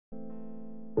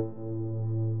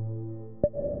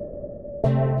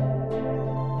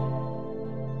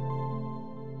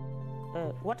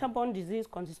Waterborne disease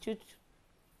constitutes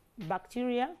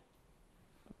bacteria,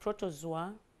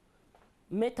 protozoa,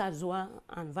 metazoa,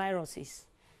 and viruses.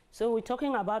 So we're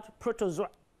talking about protozoa.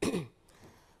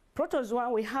 Protozoa,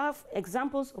 we have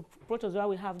examples of protozoa.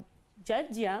 We have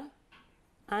Giardia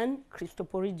and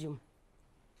Cryptosporidium.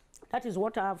 That is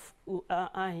what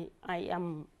I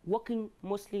am working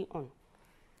mostly on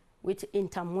with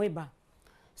Intermoeba.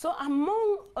 So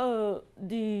among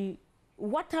the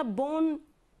waterborne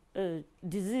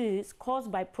disease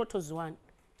caused by protozoa,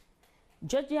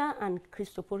 Giardia and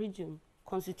Cryptosporidium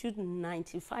constitute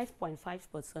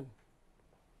 95.5%.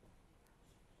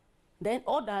 Then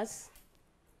others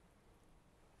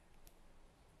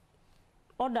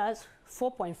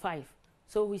 4.5.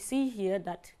 So we see here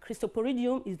that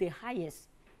Cryptosporidium is the highest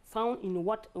found in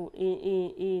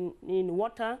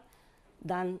water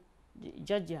than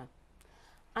Giardia.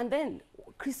 And then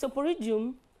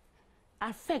Cryptosporidium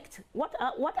affect, what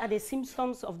are the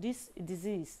symptoms of this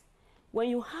disease? When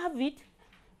you have it,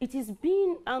 it is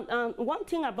being, one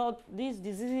thing about these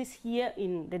diseases here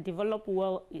in the developed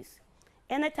world is,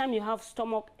 anytime you have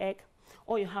stomach ache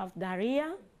or you have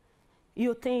diarrhea,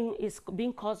 you think it's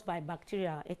being caused by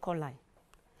bacteria, E. coli.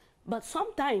 But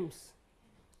sometimes,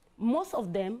 most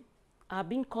of them are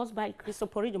being caused by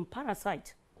Cryptosporidium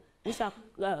parasite, which are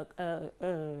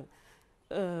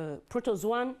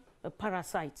protozoan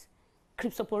parasites,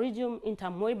 Cryptosporidium,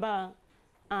 Intermoeba,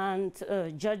 and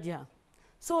Giardia.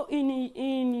 So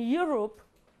in Europe,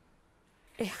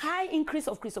 a high increase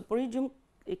of Cryptosporidium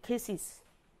cases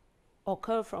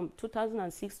occurred from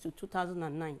 2006 to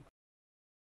 2009.